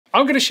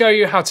I'm going to show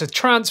you how to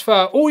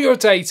transfer all your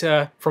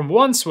data from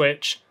one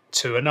Switch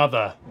to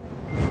another.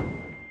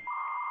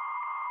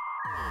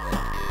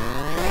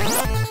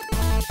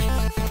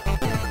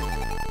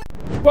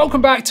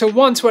 Welcome back to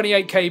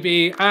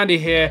 128KB, Andy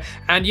here,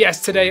 and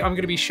yes, today I'm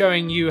going to be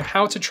showing you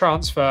how to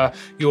transfer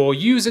your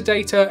user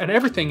data and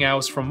everything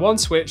else from one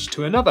Switch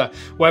to another.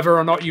 Whether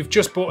or not you've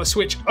just bought a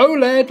Switch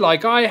OLED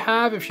like I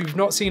have, if you've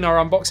not seen our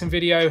unboxing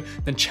video,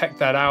 then check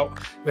that out,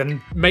 and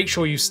make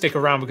sure you stick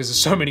around because there's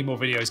so many more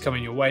videos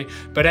coming your way.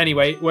 But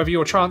anyway, whether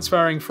you're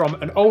transferring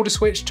from an older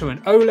Switch to an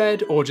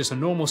OLED, or just a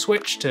normal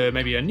Switch to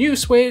maybe a new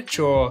Switch,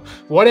 or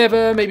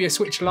whatever, maybe a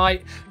Switch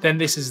Lite, then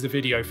this is the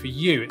video for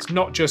you. It's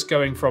not just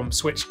going from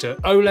Switch to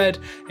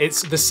OLED,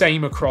 it's the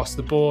same across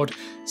the board.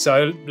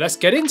 So let's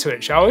get into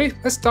it, shall we?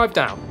 Let's dive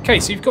down.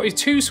 Okay, so you've got your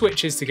two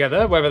Switches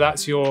together, whether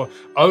that's your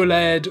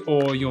OLED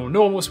or your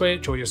normal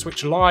Switch or your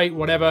Switch Lite,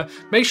 whatever.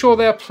 Make sure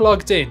they're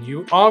plugged in.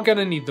 You are going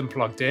to need them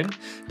plugged in.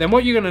 Then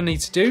what you're going to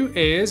need to do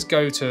is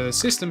go to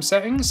System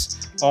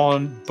Settings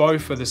on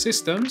both of the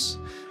systems,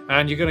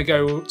 and you're going to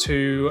go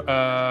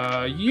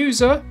to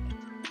User,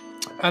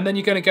 and then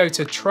you're going to go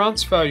to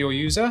Transfer Your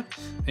User,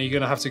 and you're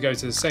going to have to go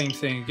to the same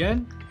thing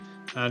again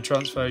and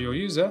transfer your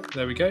user.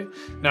 There we go.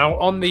 Now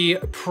on the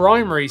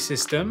primary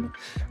system,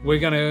 we're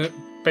going to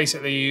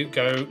basically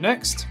go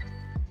next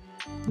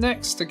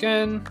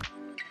again,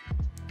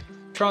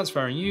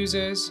 transferring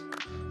users.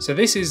 So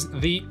this is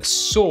the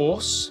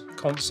source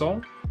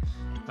console,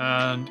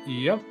 and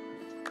yep,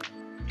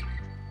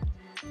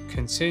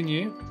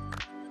 continue.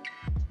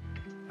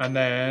 And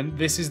then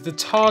this is the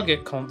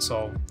target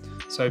console.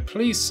 So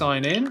please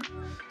sign in.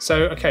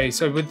 So, okay,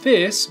 so with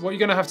this, what you're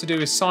gonna have to do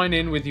is sign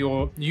in with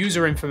your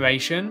user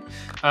information.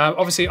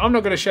 Obviously, I'm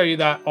not gonna show you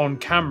that on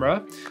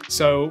camera,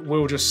 so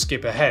we'll just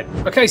skip ahead.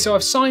 Okay, so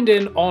I've signed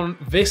in on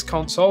this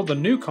console, the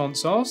new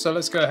console. So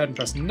let's go ahead and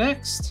press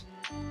next.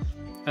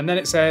 And then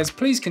it says,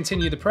 please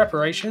continue the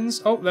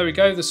preparations. Oh, there we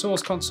go, the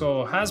source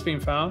console has been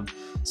found.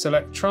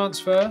 Select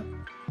transfer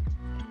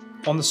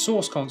on the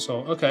source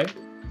console, okay.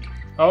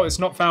 Oh, it's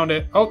not found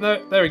it. Oh,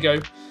 no, there we go.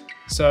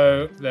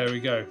 So, there we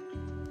go.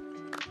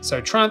 So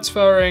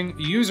transferring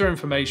user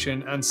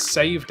information and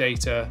save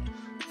data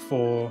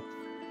for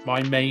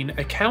my main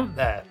account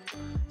there.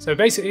 So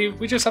basically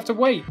we just have to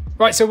wait.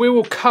 Right, so we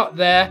will cut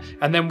there,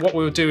 and then what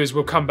we'll do is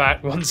we'll come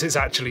back once it's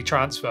actually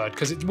transferred,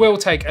 because it will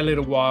take a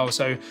little while.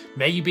 So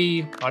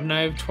maybe, I don't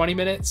know, 20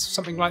 minutes,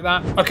 something like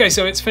that. Okay,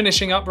 so it's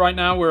finishing up right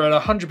now. We're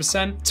at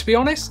 100%. To be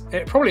honest,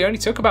 it probably only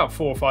took about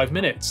 4 or 5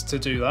 minutes to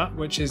do that,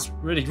 which is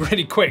really,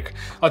 really quick.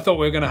 I thought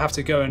we were gonna have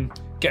to go and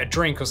get a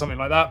drink or something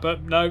like that,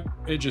 but no,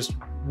 it just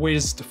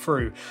whizzed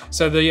through.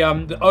 So the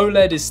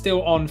OLED is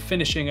still on,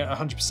 finishing at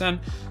 100%.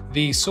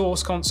 The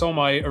source console,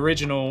 my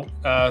original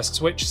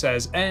Switch,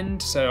 says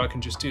end, so I can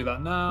just do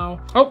that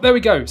now. Oh, there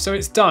we go, so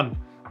it's done.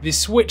 The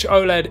Switch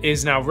OLED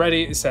is now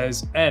ready, it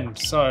says end.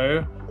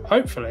 So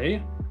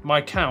hopefully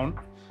my count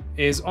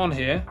is on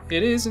here.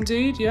 It is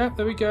indeed, yeah,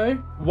 there we go.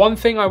 One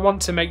thing I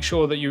want to make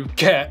sure that you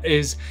get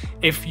is,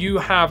 if you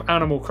have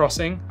Animal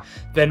Crossing,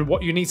 then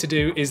what you need to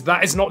do is,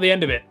 that is not the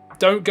end of it.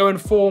 Don't go and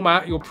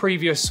format your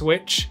previous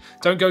Switch.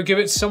 Don't go give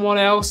it to someone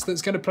else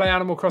that's going to play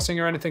Animal Crossing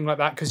or anything like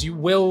that, because you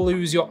will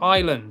lose your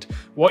island.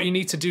 What you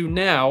need to do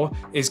now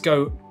is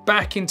go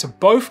back into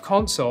both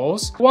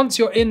consoles. Once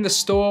you're in the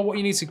store, what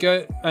you need to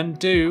go and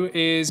do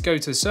is go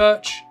to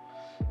search,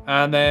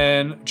 and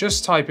then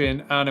just type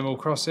in Animal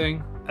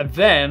Crossing. And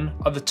then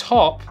at the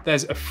top,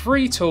 there's a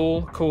free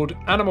tool called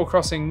Animal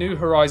Crossing New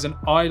Horizon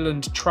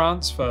Island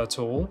Transfer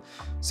Tool.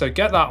 So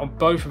get that on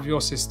both of your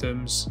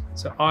systems.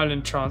 So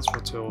Island Transfer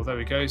Tool, there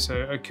we go. So,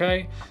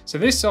 okay. So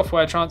this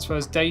software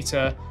transfers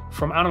data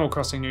from Animal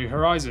Crossing New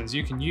Horizons.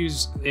 You can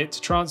use it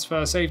to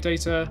transfer save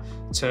data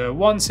to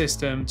one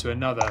system to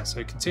another.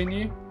 So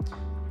continue,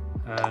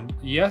 and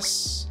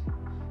yes.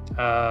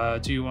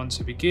 Do you want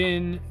to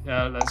begin?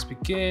 Let's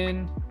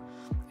begin.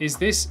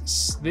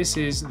 This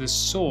is the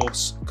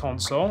source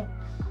console.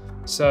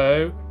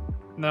 So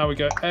now we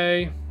go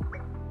A,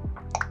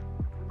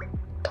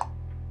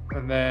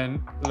 and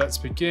then let's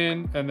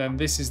begin, and then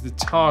this is the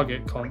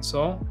target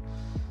console.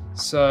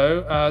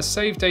 So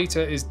save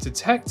data is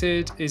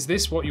detected. Is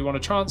this what you want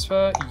to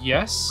transfer?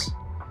 Yes.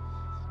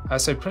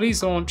 So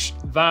please launch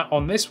that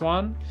on this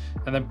one,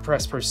 and then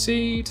press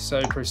proceed.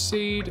 So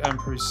proceed and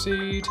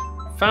proceed.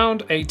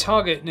 Found a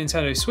target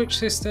Nintendo Switch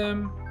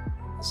system.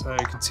 So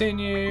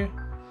continue.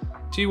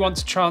 Do you want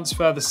to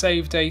transfer the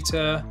save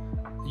data?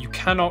 You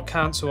cannot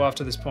cancel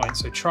after this point,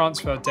 so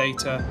transfer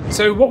data.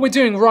 So what we're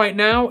doing right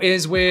now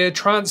is we're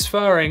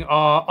transferring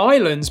our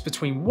islands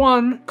between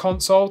one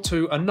console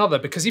to another,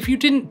 because if you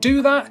didn't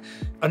do that,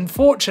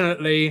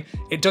 unfortunately,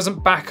 it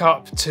doesn't back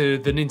up to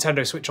the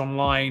Nintendo Switch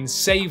Online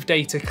save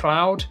data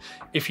cloud.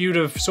 If you'd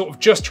have sort of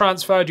just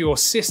transferred your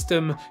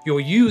system, your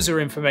user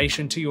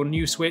information to your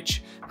new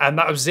Switch, and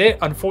that was it,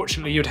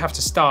 unfortunately, you'd have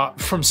to start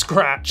from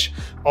scratch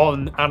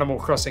on Animal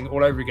Crossing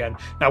all over again.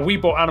 Now, we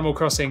bought Animal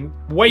Crossing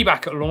way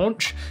back at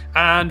launch,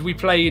 and we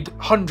played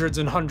hundreds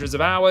and hundreds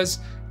of hours,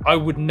 I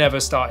would never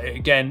start it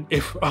again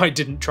if I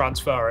didn't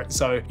transfer it.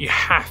 So you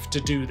have to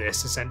do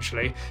this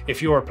essentially.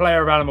 If you're a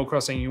player of Animal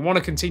Crossing and you want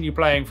to continue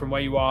playing from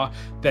where you are,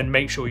 then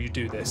make sure you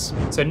do this.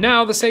 So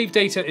now the save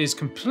data is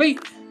complete.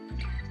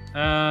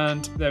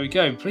 And there we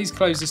go. Please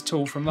close this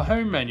tool from the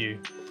home menu.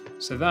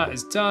 So that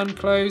is done,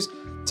 close.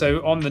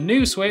 So on the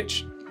new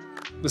Switch,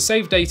 the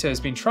save data has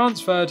been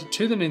transferred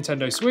to the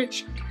Nintendo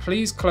Switch.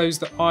 Please close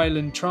the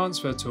island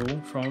transfer tool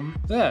from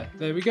there.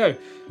 There we go.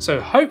 So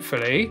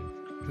hopefully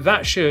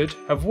that should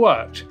have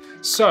worked.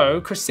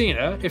 So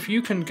Christina, if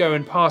you can go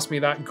and pass me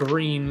that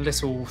green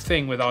little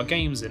thing with our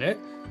games in it.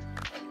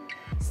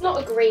 It's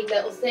not a green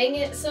little thing,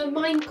 it's a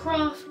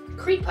Minecraft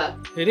creeper.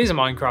 It is a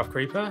Minecraft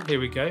creeper. Here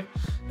we go.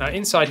 Now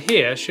inside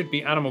here should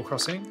be Animal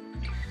Crossing.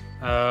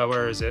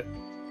 Where is it?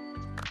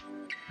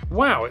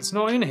 Wow, it's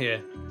not in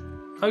here.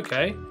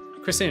 Okay,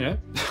 Christina.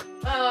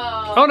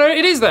 Oh no,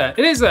 it is there.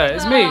 It is there.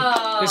 It's me.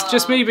 It's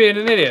just me being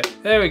an idiot.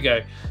 There we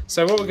go.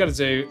 So what we're going to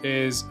do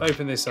is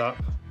open this up,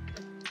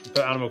 put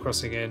Animal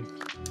Crossing in.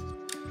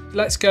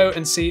 Let's go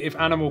and see if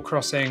Animal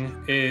Crossing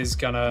is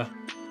gonna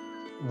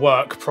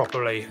work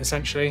properly.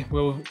 Essentially,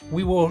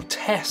 we will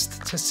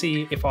test to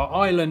see if our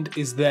island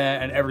is there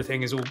and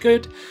everything is all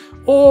good,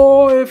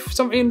 or if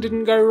something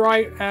didn't go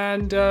right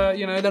and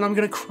you know, then I'm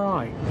gonna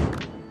cry.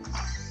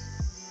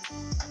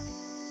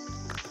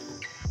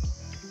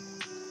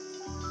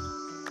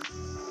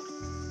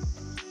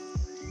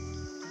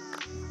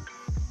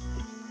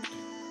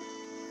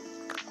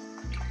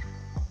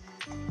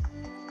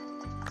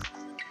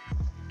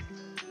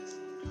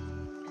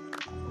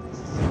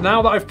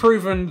 Now that I've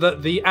proven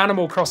that the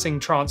Animal Crossing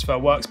transfer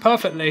works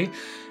perfectly,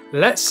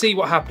 let's see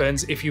what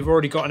happens if you've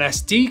already got an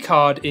SD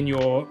card in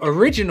your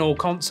original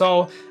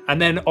console,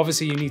 and then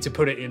obviously you need to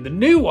put it in the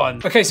new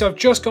one. Okay, so I've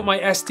just got my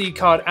SD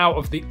card out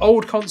of the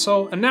old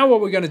console, and now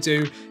what we're gonna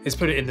do is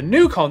put it in the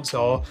new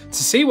console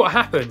to see what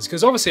happens,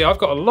 because obviously I've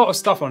got a lot of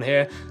stuff on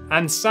here,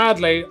 and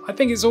sadly, I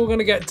think it's all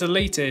gonna get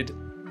deleted.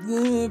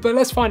 But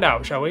let's find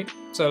out, shall we?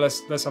 So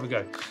let's have a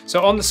go.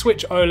 So on the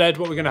Switch OLED,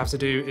 what we're gonna have to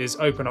do is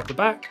open up the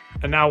back.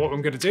 And now what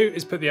I'm gonna do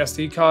is put the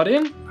SD card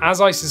in.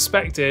 As I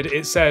suspected,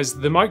 it says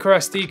the micro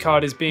SD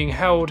card is being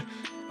held,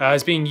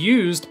 is being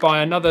used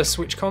by another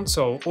Switch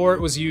console, or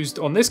it was used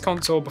on this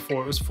console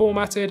before it was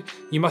formatted.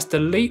 You must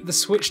delete the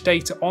Switch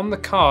data on the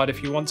card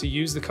if you want to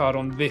use the card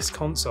on this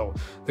console.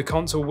 The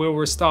console will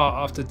restart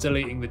after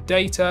deleting the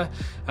data.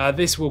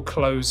 This will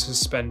close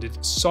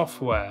suspended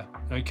software.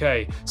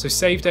 Okay, so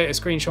save data,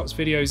 screenshots,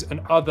 videos, and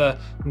other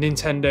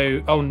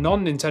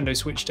non-Nintendo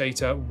Switch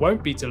data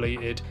won't be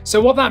deleted. So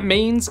what that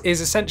means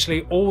is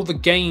essentially all the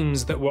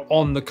games that were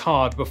on the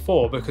card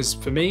before, because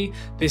for me,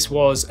 this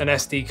was an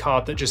SD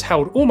card that just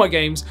held all my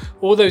games.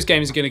 All those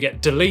games are gonna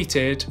get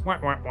deleted,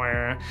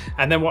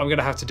 and then what I'm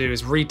gonna have to do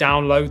is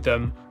re-download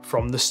them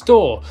from the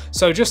store.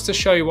 So just to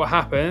show you what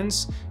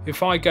happens,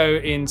 if I go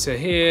into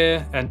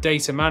here and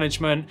data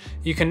management,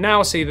 you can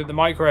now see that the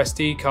micro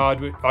SD card,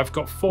 I've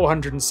got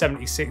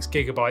 476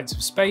 gigabytes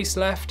of space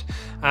left.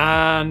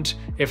 And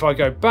if I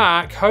go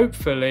back,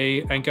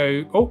 hopefully, and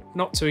go, oh,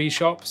 not to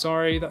eShop,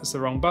 sorry, that's the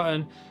wrong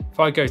button. If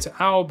I go to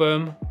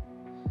album,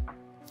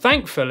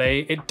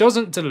 thankfully, it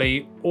doesn't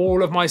delete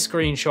all of my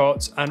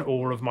screenshots and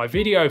all of my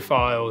video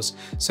files.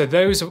 So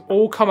those have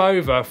all come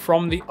over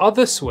from the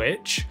other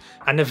Switch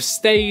and have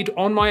stayed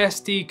on my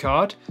SD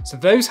card. So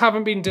those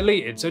haven't been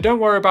deleted. So don't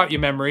worry about your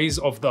memories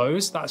of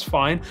those, that's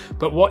fine.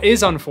 But what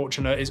is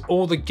unfortunate is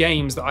all the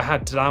games that I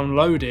had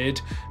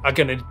downloaded are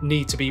gonna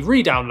need to be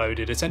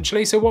re-downloaded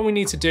essentially. So what we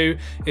need to do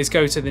is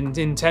go to the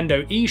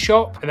Nintendo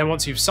eShop, and then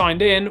once you've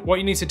signed in, what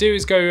you need to do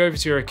is go over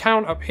to your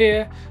account up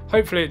here.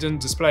 Hopefully it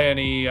doesn't display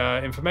any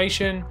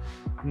information.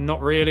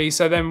 Not really.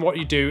 So then what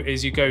you do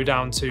is you go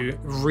down to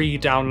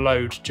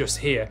re-download just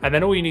here. And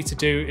then all you need to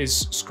do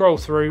is scroll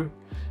through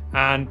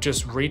and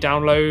just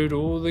re-download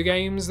all the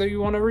games that you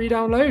want to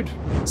re-download.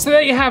 So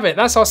there you have it.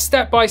 That's our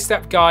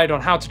step-by-step guide on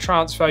how to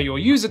transfer your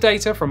user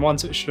data from one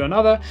Switch to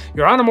another,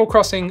 your Animal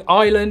Crossing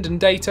island and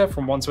data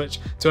from one Switch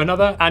to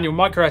another, and your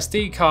micro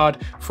SD card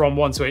from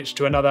one Switch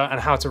to another,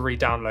 and how to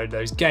re-download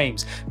those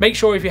games. Make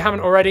sure, if you haven't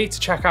already, to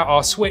check out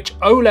our Switch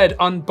OLED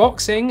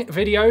unboxing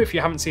video if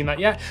you haven't seen that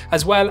yet,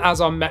 as well as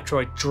our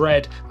Metroid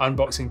Dread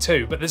unboxing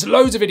too. But there's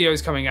loads of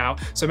videos coming out,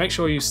 so make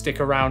sure you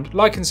stick around,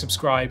 like and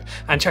subscribe,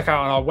 and check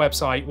out on our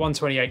website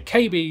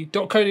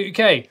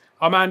 128kb.co.uk.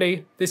 I'm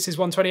Andy, this is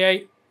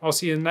 128. I'll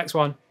see you in the next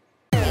one.